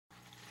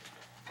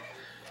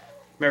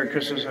Merry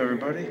Christmas,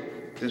 everybody.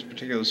 This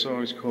particular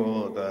song is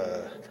called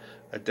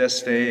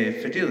Adeste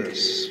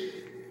Fildeles.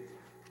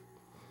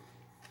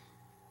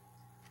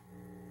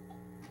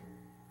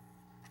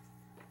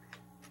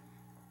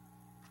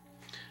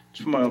 It's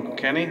from my Uncle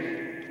Kenny.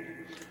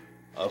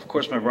 Of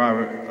course, my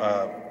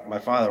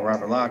father,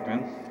 Robert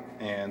Loughman,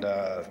 and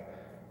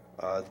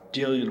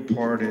dearly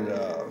departed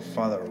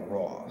Father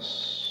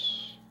Ross.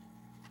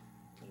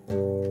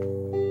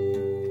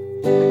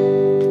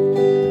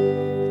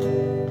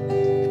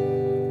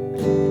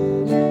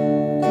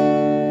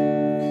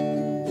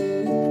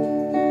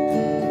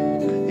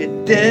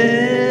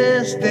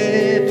 Adeste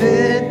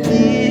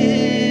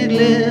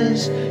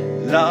Fildeles,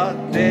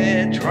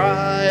 latte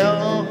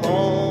triumphatis,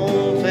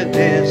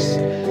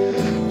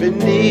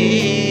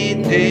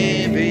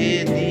 venite,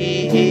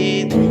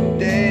 venite,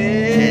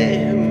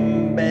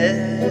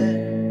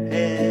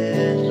 Bethlehem.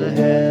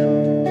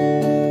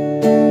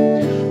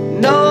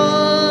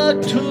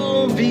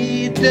 Natum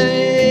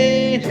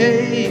videte,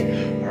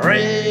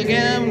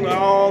 regem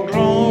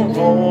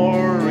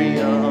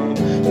gloriam,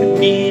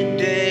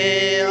 venite,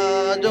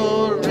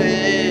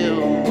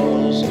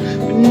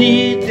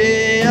 venite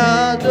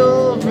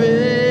adoremus,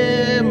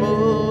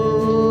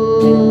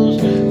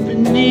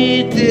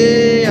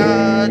 venite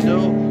adoremus,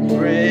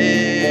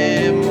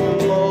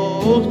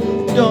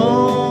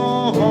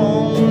 Dominum.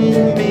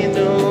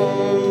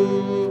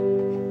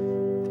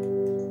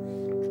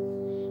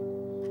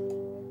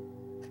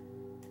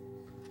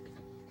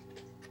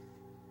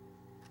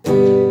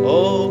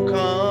 Oh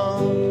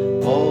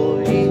come, all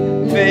ye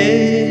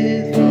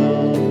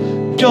faithful,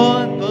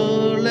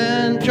 joyful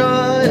and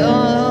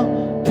triumphant,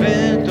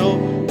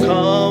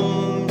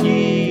 come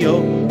ye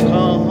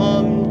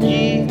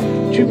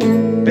to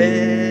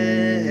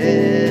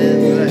Bethlehem.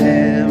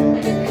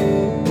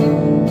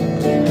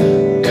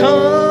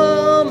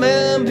 Come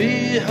and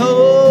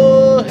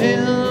behold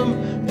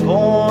him,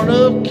 born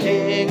of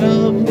King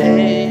of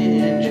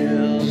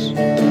angels.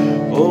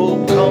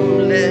 Oh, come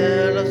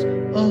let us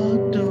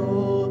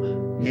adore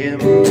him.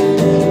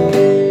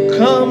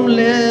 Come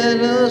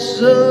let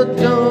us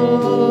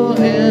adore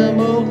him.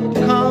 Oh,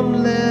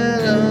 come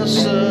let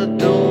us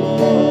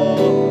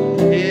adore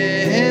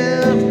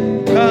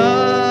him.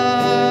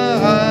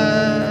 Christ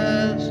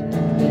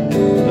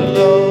the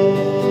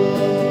Lord.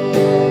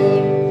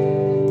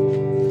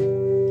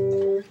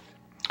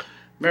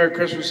 Merry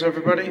Christmas,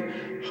 everybody.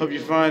 Hope you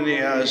find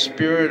the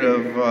spirit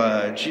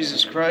of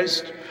Jesus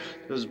Christ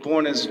that was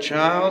born as a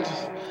child,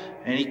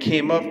 and he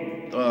came up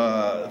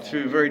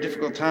through very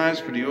difficult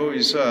times, but he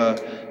always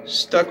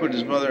stuck with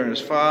his mother and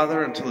his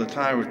father until the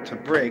time to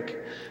break,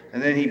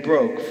 and then he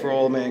broke for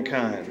all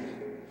mankind.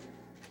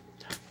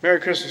 Merry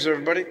Christmas,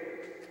 everybody.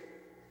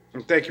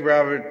 And thank you,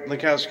 Robert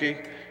Linkowski,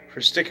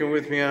 for sticking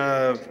with me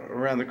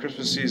around the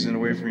Christmas season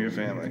away from your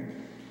family.